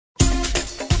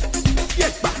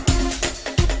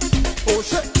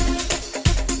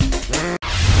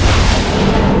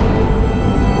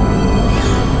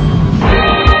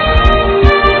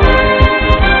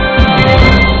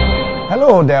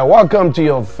Hello there, welcome to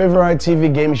your favorite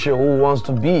TV game show, Who Wants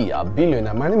to Be a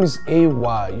Billionaire. My name is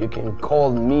AY. You can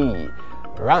call me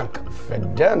Rank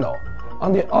Fedeno.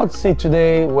 On the hot seat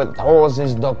today with us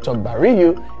is Dr.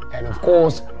 Bariyu and of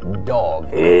course, Dog.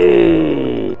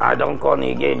 Hey, I don't call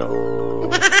me again. Oh.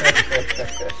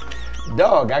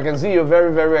 Dog, I can see you're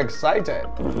very, very excited.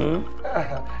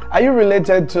 Are you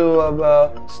related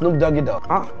to Snoop Doggy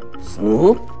Dogg?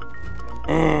 Snoop?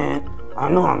 I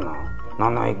know him now. Now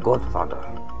my godfather.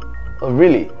 Oh,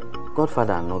 really?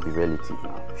 Godfather and not be relative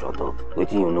now. Shut up. What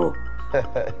do you know?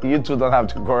 You two don't have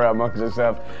to quarrel amongst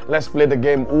yourself. Let's play the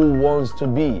game Who Wants to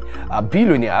Be a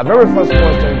Billionaire. Our very first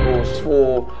question goes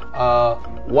for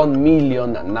 1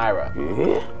 million naira.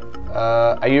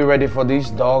 Are you ready for this,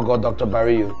 Dog or Dr.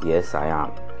 Bariyu? Yes, I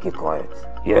am. Keep quiet.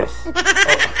 Yes.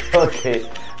 Okay.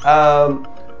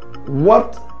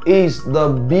 What is the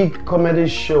big comedy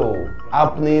show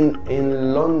happening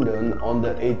in London on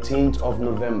the 18th of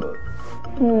November?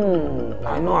 I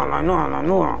know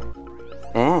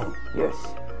him. Yes.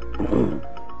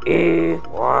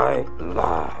 AY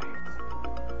Live.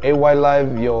 AY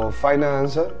Live, your final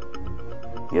answer?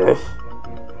 Yes.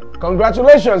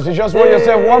 Congratulations, you just won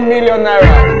yourself 1 million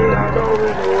naira.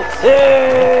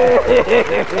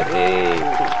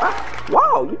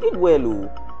 Wow, you did well.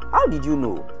 How did you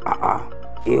know?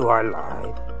 AY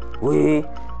Live. We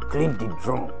clean the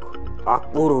drunk.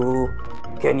 Akporo,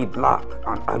 Kenny Black,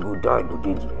 and I go die go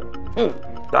did here.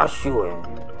 That show,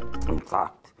 in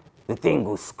fact, the thing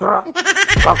goes scrap,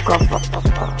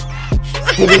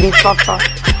 skiddy papa,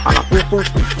 and a poo.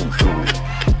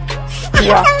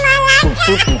 Yeah,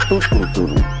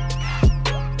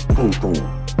 poo.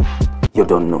 You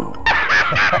don't know.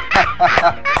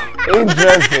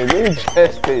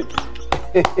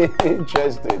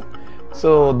 Interesting.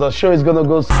 So the show is gonna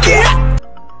go.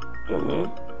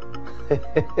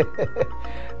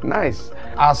 Nice.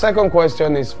 Our second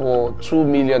question is for 2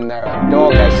 million naira.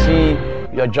 Dog, I see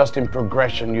you're just in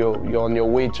progression. You're on your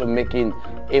way to making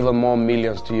even more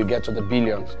millions till you get to the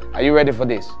billions. Are you ready for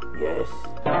this? Yes.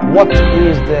 What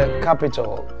is the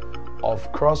capital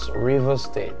of Cross River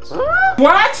State?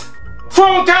 What?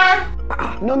 Funka?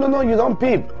 No, you don't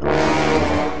peep.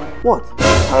 What?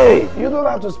 Hey, You don't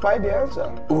have to spy the answer.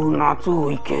 not too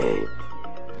wicked.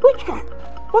 Which kind?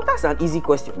 But that's an easy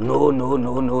question. No.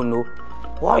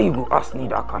 Why you go ask me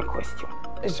that kind of question?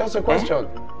 It's just a question.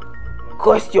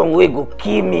 Question wey go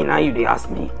kill me now you dey ask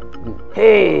me.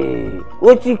 Hey,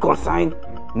 what you concern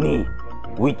me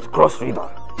with Cross River?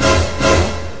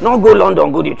 No go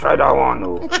London, go dey try that one.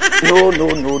 No.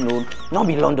 Not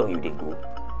be London you dey go.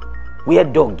 Where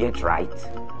dog get right?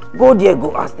 Go there,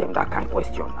 go ask them that kind of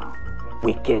question now.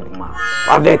 Wicked man.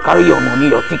 Have they carry your money,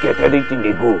 your ticket, everything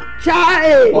they go.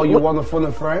 Oh, you want to phone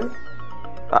a friend?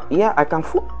 Yeah, I can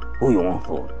phone. Who you want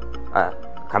phone?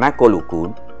 Can I call you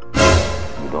code?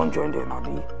 You don't join them,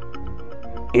 Abi.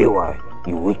 AY,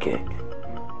 you wicked.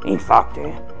 In fact.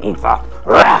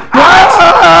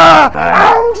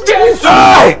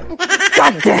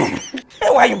 God damn! Hey,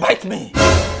 why you bite me?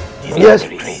 Yes,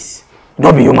 please.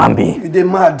 Don't be human being. You dey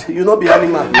mad. You not be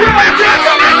animal.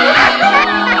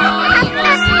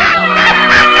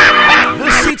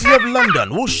 The city of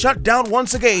London will shut down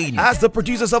once again as the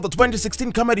producers of the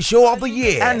 2016 Comedy Show of the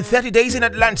Year and 30 Days in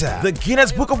Atlanta, the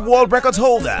Guinness Book of World Records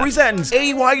holder, presents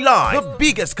AY Live, the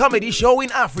biggest comedy show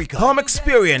in Africa. Come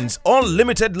experience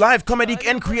unlimited live comedic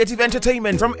and creative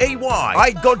entertainment from AY,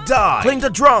 I Got Die, Playing the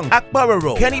Drunk,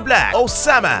 Akbararo, Kenny Black,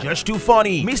 Osama, Just Too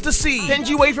Funny, Mr. C,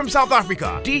 Kenji Way from South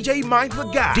Africa, DJ Mind the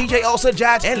Gap, DJ Elsa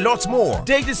Jax, and lots more.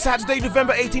 Date is Saturday,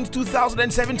 November 18th,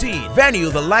 2017. Venue,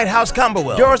 the Lighthouse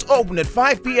Camberwell. Doors open at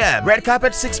 5 p.m. Red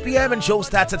carpet 6 p.m. and show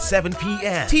starts at 7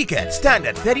 p.m. Tickets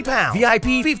standard £30,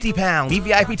 VIP £50,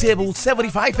 VVIP table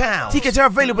 £75. Tickets are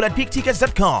available at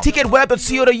peaktickets.com,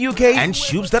 ticketweb.co.uk, and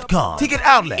shoes.com. Ticket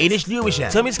outlet: Inish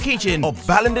Lewisham, Tommy's Kitchen, or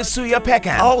Balanda Suya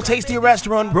Peckham, All Tasty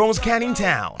Restaurant, Bronze Canning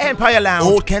Town, Empire Lounge,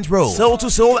 Old Kent Road, Soul to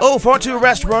Soul 042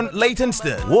 Restaurant,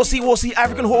 Leytonstone, Wosi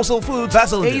African Wholesale Foods,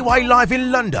 Basel. AY Live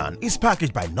in London is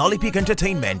packaged by Nolly Peak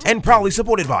Entertainment and proudly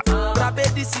supported by.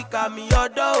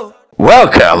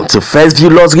 Welcome to First View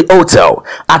Luxury Hotel.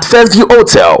 At First View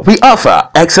Hotel, we offer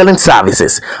excellent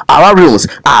services. Our rooms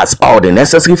has all the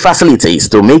necessary facilities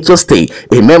to make your stay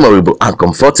a memorable and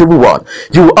comfortable one.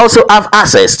 You will also have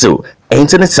access to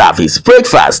internet service,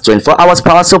 breakfast, 24 hours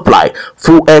power supply,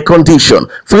 full air condition,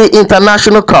 free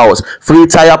international calls, free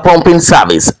tire pumping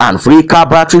service, and free car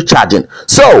battery charging.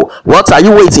 So, what are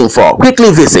you waiting for?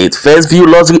 Quickly visit First View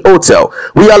Luxury Hotel.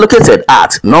 We are located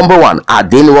at number 1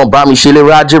 Adeniran Bamishele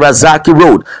Raji Razaki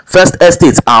Road, First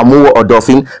Estate, Amuwo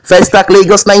Odofin, First Stack,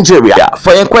 Lagos, Nigeria.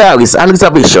 For inquiries and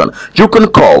reservation, you can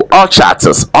call or chat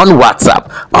us on WhatsApp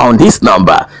on this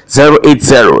number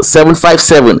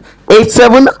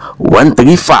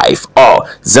 080-757-87135 or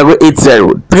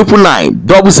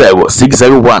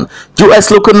 080-999-00601.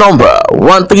 US local number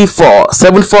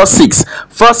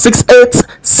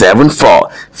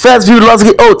 134-746-46874. First View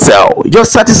Luxury Hotel. Your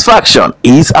satisfaction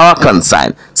is our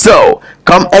concern. So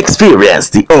come experience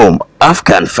the home of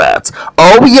comfort.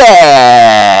 Oh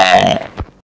yeah!